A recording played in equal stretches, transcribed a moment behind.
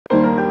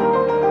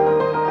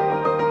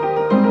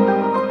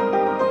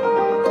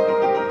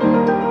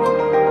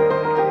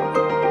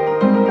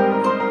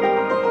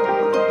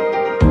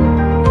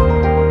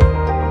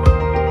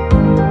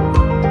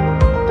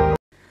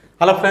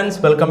Hello friends,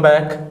 welcome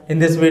back. In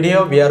this video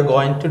we are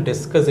going to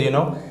discuss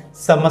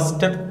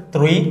semester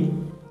 3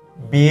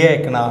 BA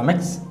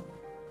Economics.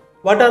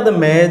 What are the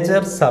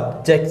major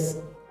subjects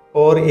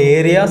or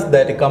areas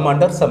that come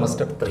under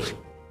semester 3?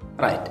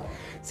 Right.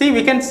 See,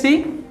 we can see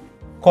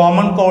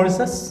common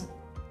courses,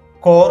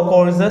 core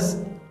courses,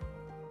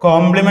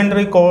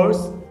 complementary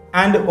course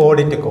and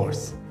audit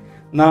course.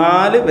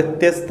 4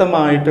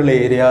 വ്യത്യസ്തമായിട്ടുള്ള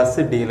areas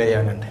deal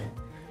ചെയ്യാനുണ്ട്.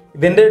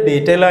 ഇതിൻ്റെ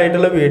detail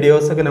ആയിട്ടുള്ള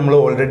വീഡിയോസൊക്കെ നമ്മൾ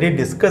already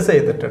discuss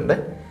ചെയ്തിട്ടുണ്ട്.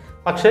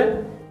 പക്ഷേ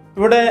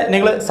ഇവിടെ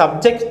നിങ്ങൾ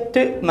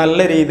സബ്ജക്റ്റ്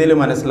നല്ല രീതിയിൽ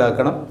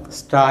മനസ്സിലാക്കണം,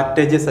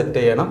 സ്ട്രാറ്റജി സെറ്റ്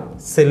ചെയ്യണം,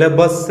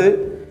 സിലബസ്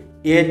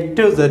A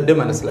to Z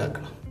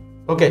മനസ്സിലാക്കണം.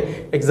 ഓക്കെ,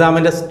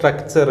 എക്സാമിൻ്റെ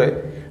സ്ട്രക്ചർ,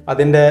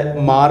 അതിൻ്റെ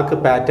മാർക്ക്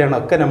പാറ്റേൺ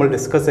ഒക്കെ നമ്മൾ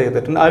ഡിസ്കസ്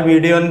ചെയ്തിട്ടുണ്ട്. ആ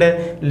വീഡിയോൻ്റെ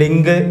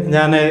ലിങ്ക്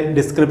ഞാൻ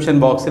ഡിസ്ക്രിപ്ഷൻ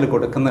ബോക്സിൽ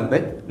കൊടുക്കുന്നുണ്ട്,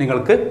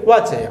 നിങ്ങൾക്ക്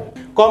വാച്ച് ചെയ്യാം.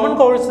 കോമൺ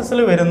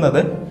കോഴ്സസിൽ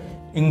വരുന്നത്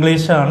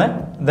ഇംഗ്ലീഷാണ്,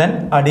 then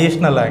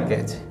additional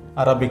language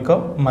അറബിക്കോ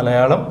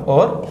Malayalam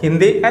or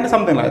Hindi and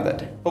something like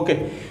that. Okay,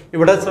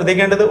 ഇവിടെ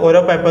ശ്രദ്ധിക്കേണ്ടത് ഓരോ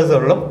പേപ്പേഴ്സേ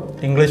ഉള്ളൂ.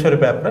 ഇംഗ്ലീഷ് ഒരു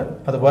പേപ്പർ,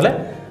 അതുപോലെ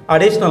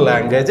അഡീഷണൽ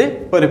ലാംഗ്വേജ്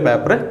ഒരു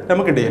പേപ്പർ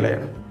നമുക്ക് ഡീൽ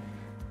ചെയ്യണം.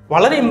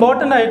 വളരെ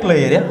ഇമ്പോർട്ടൻ്റ് ആയിട്ടുള്ള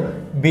ഏരിയ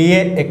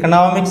BA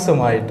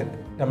എക്കണോമിക്സുമായിട്ട്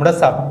നമ്മുടെ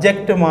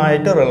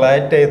സബ്ജക്റ്റുമായിട്ട്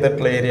റിലേറ്റ്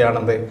ചെയ്തിട്ടുള്ള ഏരിയ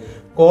ആണെന്ത്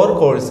കോർ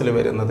കോഴ്സിൽ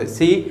വരുന്നത്.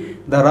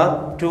 There are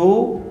 2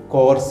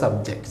 core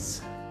subjects.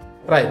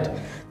 Right,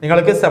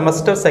 നിങ്ങൾക്ക്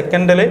സെമസ്റ്റർ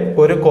സെക്കൻഡിൽ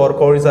ഒരു കോർ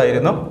കോഴ്സ്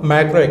ആയിരുന്നു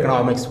മാക്രോ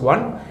എക്കണോമിക്സ്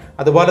 1.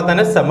 അതുപോലെ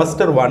തന്നെ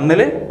semester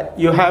 1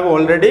 you have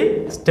already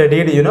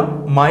studied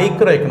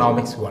micro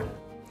economics 1.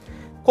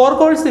 Core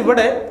course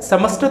ഇവിടെ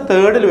സെമസ്റ്റർ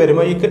 3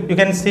 വരുമ്പോൾ you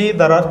can see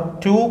there are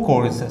 2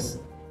 courses.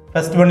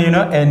 First one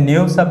A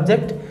new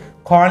subject,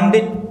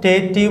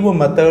 quantitative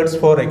methods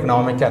four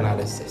economic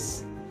analysis.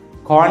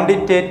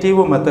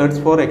 Quantitative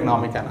methods four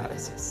economic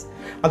analysis.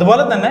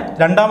 അതുപോലെ തന്നെ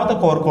രണ്ടാമത്തെ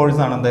core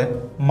course ആണെന്ത്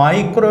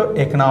micro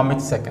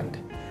economics second.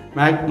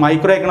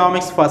 Micro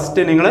economics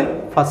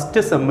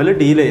first സെമ്മിൽ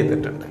deal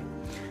ചെയ്തിട്ടുണ്ട്.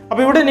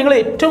 അപ്പോൾ ഇവിടെ നിങ്ങൾ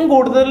ഏറ്റവും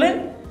കൂടുതൽ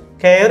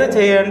കെയർ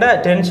ചെയ്യേണ്ട,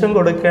 അറ്റൻഷൻ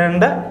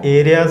കൊടുക്കേണ്ട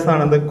ഏരിയാസ്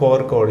ആണെന്ത് കോർ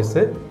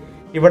കോഴ്സ്.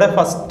 ഇവിടെ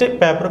first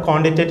paper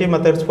quantitative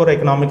methods four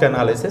economic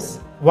analysis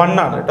 1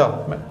 ആണ് കേട്ടോ.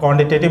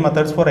 Quantitative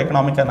methods four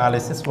economic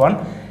analysis 1.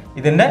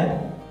 ഇതിൻ്റെ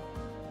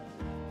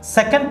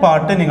സെക്കൻഡ്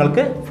പാർട്ട്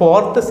നിങ്ങൾക്ക്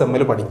 4th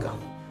സെമ്മിൽ പഠിക്കാം.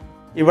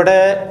 ഇവിടെ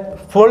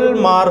ഫുൾ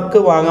മാർക്ക്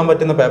വാങ്ങാൻ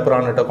പറ്റുന്ന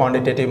പേപ്പറാണ് കേട്ടോ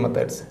ക്വാണ്ടിറ്റേറ്റീവ്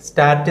മെത്തേഡ്സ്.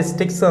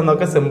 സ്റ്റാറ്റിസ്റ്റിക്സ്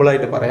എന്നൊക്കെ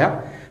സിമ്പിളായിട്ട് പറയാം.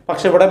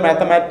 പക്ഷെ ഇവിടെ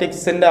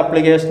മാത്തമാറ്റിക്സിൻ്റെ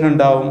അപ്ലിക്കേഷൻ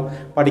ഉണ്ടാവും,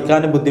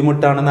 പഠിക്കാൻ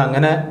ബുദ്ധിമുട്ടാണെന്ന്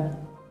അങ്ങനെ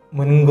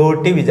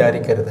മുൻകൂട്ടി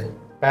വിചാരിക്കരുത്.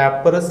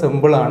 പേപ്പർ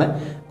സിമ്പിളാണ്,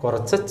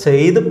 കുറച്ച്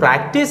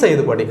പ്രാക്ടീസ്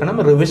ചെയ്ത് പഠിക്കണം,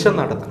 റിവിഷൻ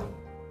നടത്തണം.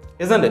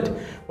 ഇസ്ന്റ് ഇറ്റ്?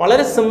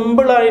 വളരെ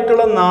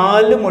സിമ്പിളായിട്ടുള്ള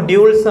 4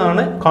 മൊഡ്യൂൾസ്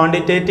ആണ്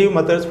ക്വാണ്ടിറ്റേറ്റീവ്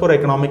മെത്തേഡ്സ് ഫോർ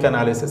എക്കണോമിക്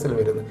അനാലിസിസിൽ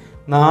വരുന്നത്.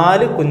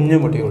 4 കുഞ്ഞു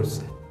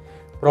മൊഡ്യൂൾസ്.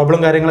 പ്രോബ്ലം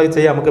കാര്യങ്ങളൊക്കെ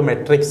ചെയ്യാം. നമുക്ക്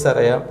മെട്രിക്സ്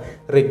അറിയാം,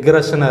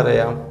 റിഗ്രഷൻ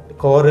അറിയാം,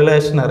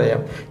 കോറിലേഷൻ അറിയാം.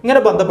 ഇങ്ങനെ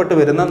ബന്ധപ്പെട്ട്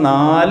വരുന്ന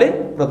 4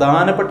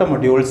 പ്രധാനപ്പെട്ട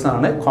മൊഡ്യൂൾസ്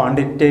ആണ്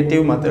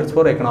quantitative methods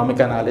four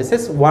economic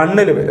analysis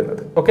 1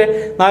 വരുന്നത്. ഓക്കെ,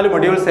 4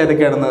 മൊഡ്യൂൾസ്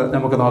ഏതൊക്കെയാണെന്ന്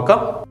നമുക്ക്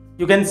നോക്കാം.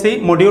 You can see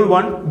module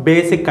 1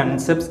 basic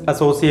concepts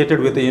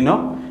associated with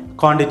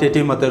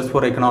quantitative methods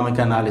four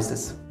economic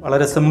analysis.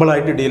 വളരെ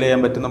സിമ്പിളായിട്ട് ഡീൽ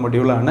ചെയ്യാൻ പറ്റുന്ന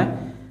മൊഡ്യൂളാണ്.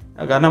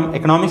 കാരണം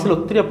എക്കണോമിക്സിൽ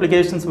ഒത്തിരി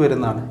അപ്ലിക്കേഷൻസ്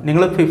വരുന്നതാണ്.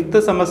 നിങ്ങൾ 5th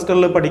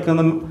സെമസ്റ്ററിൽ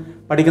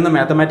പഠിക്കുന്ന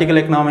മാത്തമാറ്റിക്കൽ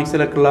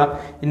എക്കണോമിക്സിലൊക്കെയുള്ള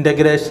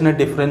ഇൻ്റഗ്രേഷൻ,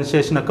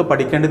 ഡിഫറൻഷിയേഷൻ ഒക്കെ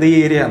പഠിക്കേണ്ടത് ഈ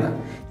ഏരിയ ആണ്.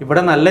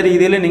 ഇവിടെ നല്ല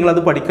രീതിയിൽ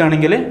നിങ്ങളത്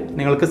പഠിക്കുകയാണെങ്കിൽ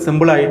നിങ്ങൾക്ക്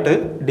സിമ്പിളായിട്ട്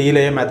ഡീൽ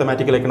ചെയ്യാം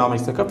മാത്തമാറ്റിക്കൽ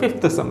എക്കണോമിക്സ് ഒക്കെ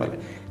 5th സെമ്മിൽ.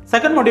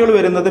 സെക്കൻഡ് മൊഡ്യൂൾ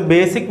വരുന്നത്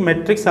ബേസിക്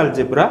മെട്രിക്സ്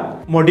അൽജിബ്ര.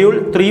 മൊഡ്യൂൾ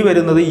 3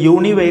 വരുന്നത്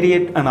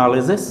univariate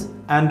analysis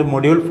and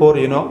module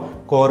 4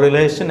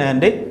 correlation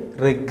and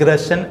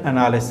regression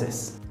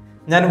analysis.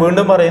 ഞാൻ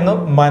വീണ്ടും പറയുന്നു,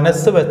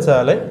 മനസ്സ്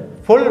വെച്ചാൽ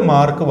ഫുൾ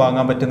മാർക്ക്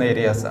വാങ്ങാൻ പറ്റുന്ന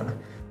ഏരിയാസാണ്.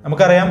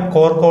 നമുക്കറിയാം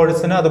കോർ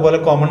കോഴ്സിന് അതുപോലെ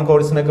കോമൺ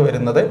കോഴ്സിനൊക്കെ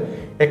വരുന്നത്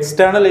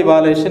എക്സ്റ്റേണൽ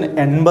ഇവാലുവേഷൻ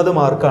 80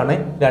 മാർക്കാണ്.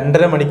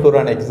 2.5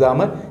 മണിക്കൂറാണ് എക്സാം.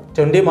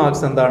 20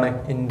 മാർക്സ് എന്താണ്?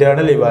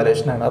 ഇന്റേണൽ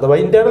ഇവാലുവേഷനാണ്, അഥവാ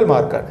ഇന്റേണൽ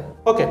മാർക്കാണ്.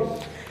 ഓക്കെ,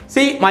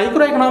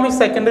 മൈക്രോ എക്കണോമിക്സ്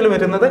സെക്കൻഡിൽ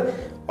വരുന്നത്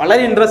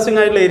വളരെ ഇൻട്രസ്റ്റിംഗ്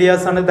ആയിട്ടുള്ള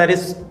ഏരിയാസ് ആണ്. That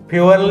is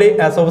purely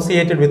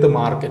associated with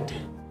market.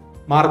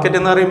 Market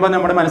എന്ന് പറയുമ്പോൾ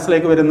നമ്മുടെ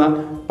മനസ്സിലേക്ക് വരുന്ന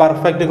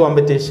perfect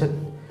competition,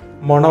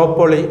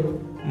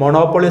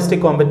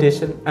 മോണോപ്പൊളിസ്റ്റിക്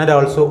competition and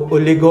also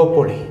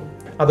oligopoly.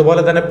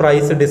 അതുപോലെ തന്നെ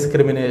പ്രൈസ്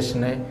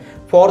ഡിസ്ക്രിമിനേഷന്.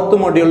 4th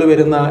മൊഡ്യൂളിൽ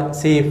വരുന്ന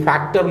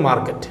ഫാക്ടർ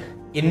മാർക്കറ്റ്,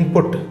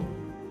 ഇൻപുട്ട്.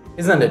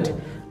 ഇസ്ന്റ് ഇറ്റ്?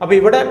 അപ്പോൾ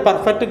ഇവിടെ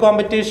perfect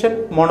competition,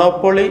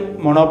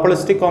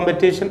 മോണോപ്പൊളിസ്റ്റിക്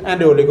competition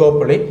and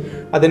oligopoly,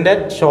 അതിൻ്റെ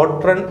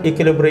short run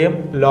equilibrium,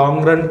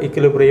 long run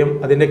equilibrium,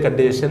 അതിൻ്റെ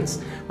കണ്ടീഷൻസ്,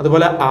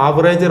 അതുപോലെ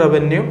average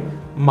revenue,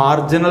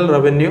 marginal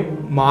revenue,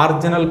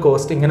 marginal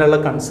cost, ഇങ്ങനെയുള്ള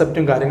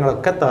കൺസെപ്റ്റും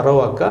കാര്യങ്ങളൊക്കെ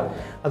തറവാക്കുക.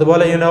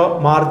 അതുപോലെ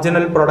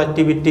marginal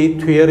productivity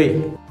theory.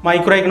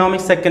 Micro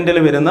economics സെക്കൻഡിൽ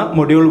വരുന്ന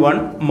module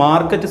 1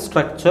 market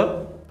structure,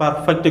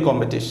 perfect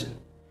competition.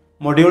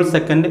 Module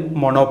 2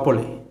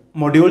 monopoly.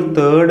 Module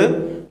 3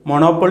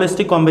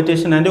 മോണോപ്പൊളിസ്റ്റിക്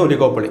competition and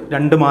oligopoly.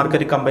 2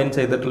 market combine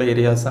ചെയ്തിട്ടുള്ള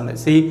ഏരിയാസാണ്.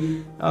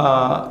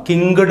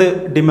 Kinked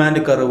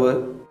demand curve.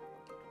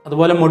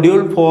 അതുപോലെ module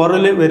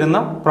 4 വരുന്ന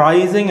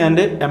pricing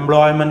and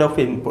employment of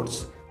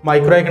inputs.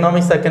 Micro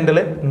economics സെക്കൻഡിൽ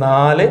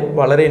 4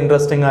 വളരെ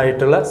ഇൻട്രസ്റ്റിംഗ്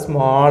ആയിട്ടുള്ള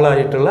സ്മോൾ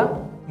ആയിട്ടുള്ള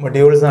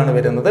മൊഡ്യൂൾസാണ്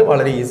വരുന്നത്.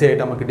 വളരെ ഈസി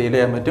ആയിട്ട് നമുക്ക് ഡീൽ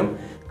ചെയ്യാൻ പറ്റും.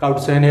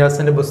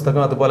 കൗട്ട്സേനിയാസിൻ്റെ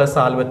പുസ്തകം അതുപോലെ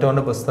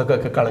സാൽവറ്റോറിൻ്റെ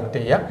പുസ്തകമൊക്കെ കളക്ട്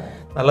ചെയ്യുക.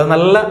 നല്ല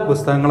നല്ല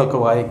പുസ്തകങ്ങളൊക്കെ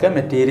വായിക്കുക,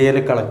 മെറ്റീരിയൽ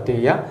കളക്ട്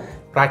ചെയ്യുക,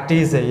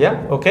 പ്രാക്ടീസ്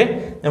ചെയ്യുക. ഓക്കെ,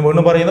 ഞാൻ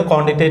വീണ്ടും പറയുന്നു,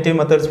 quantitative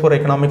methods four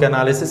economic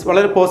analysis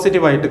വളരെ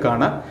പോസിറ്റീവായിട്ട്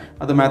കാണാം.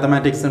 അത്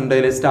മാത്തമാറ്റിക്സ് ഉണ്ട്,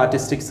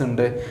 സ്റ്റാറ്റിസ്റ്റിക്സ്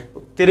ഉണ്ട്,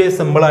 ഒത്തിരി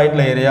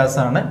സിമ്പിളായിട്ടുള്ള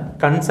ഏരിയാസാണ്.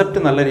 കൺസെപ്റ്റ്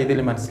നല്ല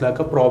രീതിയിൽ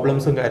മനസ്സിലാക്കുക,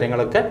 പ്രോബ്ലംസും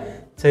കാര്യങ്ങളൊക്കെ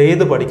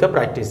ചെയ്ത് പഠിക്കുക,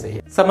 പ്രാക്ടീസ്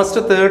ചെയ്യുക.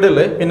 സെമസ്റ്റർ 3-ൽ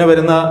പിന്നെ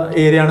വരുന്ന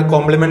ഏരിയയാണ്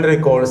കോംപ്ലിമെൻ്ററി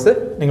കോഴ്സ്.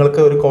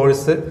 നിങ്ങൾക്ക് ഒരു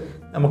കോഴ്സ്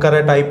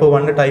നമുക്കറിയാം, ടൈപ്പ്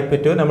 1 ടൈപ്പ്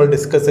 2 നമ്മൾ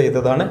ഡിസ്കസ്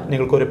ചെയ്തതാണ്.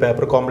 നിങ്ങൾക്കൊരു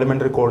പേപ്പർ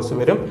കോംപ്ലിമെൻ്ററി കോഴ്സ്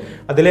വരും.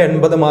 അതിൽ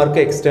 80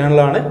 mark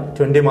എക്സ്റ്റേണലാണ്,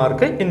 20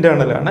 mark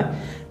ഇൻറ്റേർണലാണ്.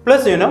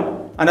 Plus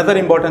another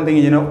important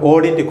thing,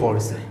 audit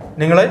course.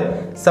 നിങ്ങൾ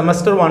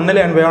സെമസ്റ്റർ 1-ൽ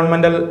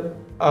എൻവയോൺമെൻറ്റൽ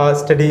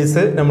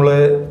സ്റ്റഡീസ് നമ്മൾ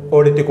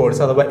ഓഡിറ്റ് കോഴ്സ്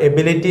അഥവാ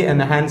എബിലിറ്റി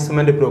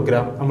എൻഹാൻസ്മെൻറ്റ്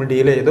പ്രോഗ്രാം നമ്മൾ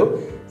ഡീൽ ചെയ്തു.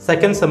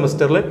 സെക്കൻഡ്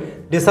സെമസ്റ്ററിൽ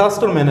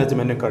ഡിസാസ്റ്റർ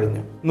മാനേജ്മെൻറ്റ്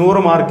കഴിഞ്ഞു.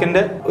 100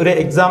 മാർക്കിൻ്റെ ഒരു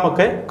എക്സാം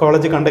ഒക്കെ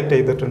കോളേജ് കണ്ടക്ട്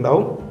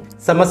ചെയ്തിട്ടുണ്ടാവും.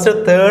 സെമസ്റ്റർ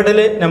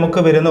 3-ൽ നമുക്ക്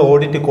വരുന്ന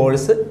ഓഡിറ്റ്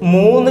കോഴ്സ്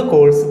 3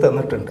 കോഴ്സ്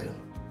തന്നിട്ടുണ്ട്.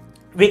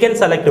 We can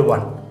select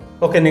 1.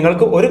 ഓക്കെ,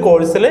 നിങ്ങൾക്ക് ഒരു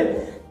കോഴ്സിൽ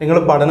നിങ്ങൾ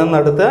പഠനം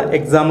നടത്തുക,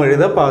 എക്സാം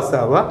എഴുതുക,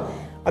 പാസ്സാവുക.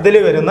 അതിൽ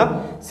വരുന്ന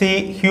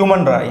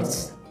ഹ്യൂമൻ റൈറ്റ്സ്,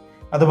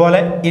 അതുപോലെ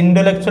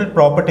intellectual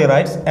property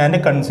rights and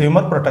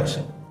consumer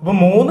protection. അപ്പോൾ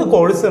 3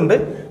 കോഴ്സ് ഉണ്ട്.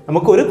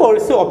 നമുക്ക് ഒരു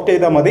കോഴ്സ് ഓപ്റ്റ്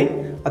ചെയ്താൽ മതി,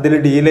 അതിൽ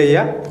ഡീൽ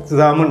ചെയ്യുക.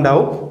 എക്സാം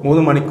ഉണ്ടാവും,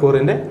 3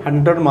 മണിക്കൂറിൻ്റെ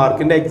 100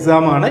 മാർക്കിൻ്റെ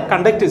എക്സാമാണ്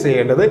കണ്ടക്ട്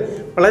ചെയ്യേണ്ടത്.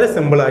 വളരെ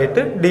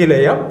സിമ്പിളായിട്ട് ഡീൽ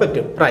ചെയ്യാൻ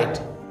പറ്റും.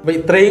 റൈറ്റ്, അപ്പോൾ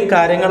ഇത്രയും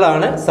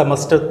കാര്യങ്ങളാണ്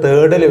സെമസ്റ്റർ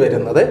 3-ൽ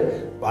വരുന്നത്.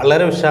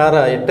 വളരെ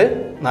ഉഷാറായിട്ട്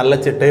നല്ല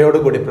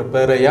ചിട്ടയോടുകൂടി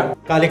പ്രിപ്പയർ ചെയ്യുക.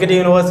 കാലിക്കറ്റ്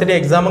യൂണിവേഴ്സിറ്റി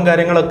എക്സാമും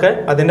കാര്യങ്ങളൊക്കെ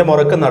അതിൻ്റെ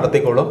മുറക്ക്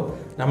നടത്തിക്കോളും.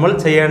 നമ്മൾ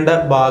ചെയ്യേണ്ട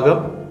ഭാഗം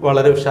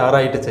വളരെ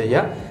ഉഷാറായിട്ട്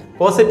ചെയ്യുക,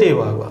 പോസിറ്റീവ്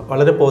ആകുക.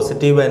 വളരെ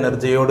പോസിറ്റീവ്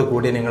എനർജിയോട്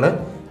കൂടി നിങ്ങൾ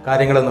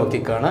കാര്യങ്ങൾ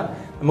നോക്കിക്കാണുക.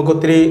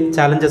 നമുക്കൊത്തിരി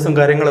ചാലഞ്ചസും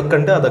കാര്യങ്ങളൊക്കെ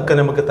ഉണ്ട്, അതൊക്കെ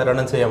നമുക്ക്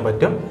തരണം ചെയ്യാൻ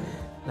പറ്റും.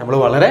 നമ്മൾ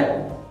വളരെ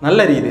നല്ല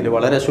രീതിയിൽ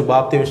വളരെ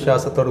ശുഭാപ്തി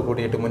വിശ്വാസത്തോട്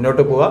കൂടിയിട്ട്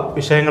മുന്നോട്ട് പോവുക.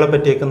 വിഷയങ്ങളെ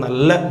പറ്റിയൊക്കെ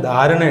നല്ല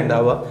ധാരണ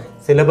ഉണ്ടാവുക,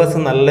 സിലബസ്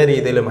നല്ല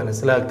രീതിയിൽ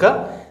മനസ്സിലാക്കുക.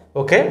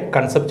 ഓക്കെ,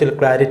 കൺസെപ്റ്റിൽ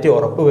ക്ലാരിറ്റി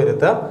ഉറപ്പ്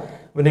വരുത്തുക.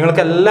 അപ്പോൾ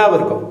നിങ്ങൾക്ക്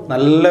എല്ലാവർക്കും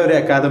നല്ലൊരു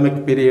അക്കാദമിക്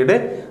പീരീഡ്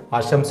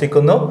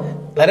ആശംസിക്കുന്നു.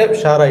 വളരെ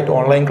ഉഷാറായിട്ട്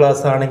ഓൺലൈൻ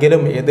ക്ലാസ്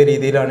ആണെങ്കിലും ഏത്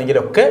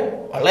രീതിയിലാണെങ്കിലും ഒക്കെ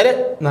വളരെ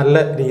നല്ല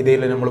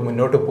രീതിയിൽ നമ്മൾ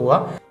മുന്നോട്ട് പോവുക.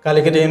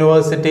 കാലിക്കറ്റ്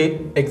യൂണിവേഴ്സിറ്റി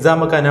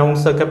എക്സാമൊക്കെ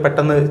അനൗൺസൊക്കെ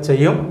പെട്ടെന്ന്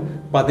ചെയ്യും.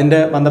 അപ്പോൾ അതിൻ്റെ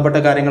ബന്ധപ്പെട്ട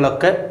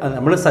കാര്യങ്ങളൊക്കെ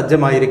നമ്മൾ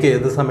സജ്ജമായിരിക്കും.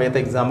 ഏത് സമയത്ത്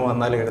എക്സാം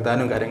വന്നാലും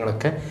എഴുതാനും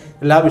കാര്യങ്ങളൊക്കെ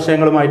എല്ലാ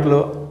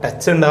വിഷയങ്ങളുമായിട്ടുള്ള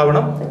ടച്ച്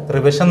ഉണ്ടാവണം,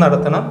 റിവിഷൻ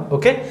നടത്തണം.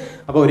 ഓക്കെ,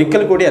 അപ്പോൾ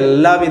ഒരിക്കൽ കൂടി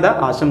എല്ലാവിധ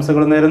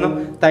ആശംസകളും നേരുന്നു.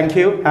 Thank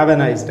you. Have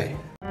A nice day.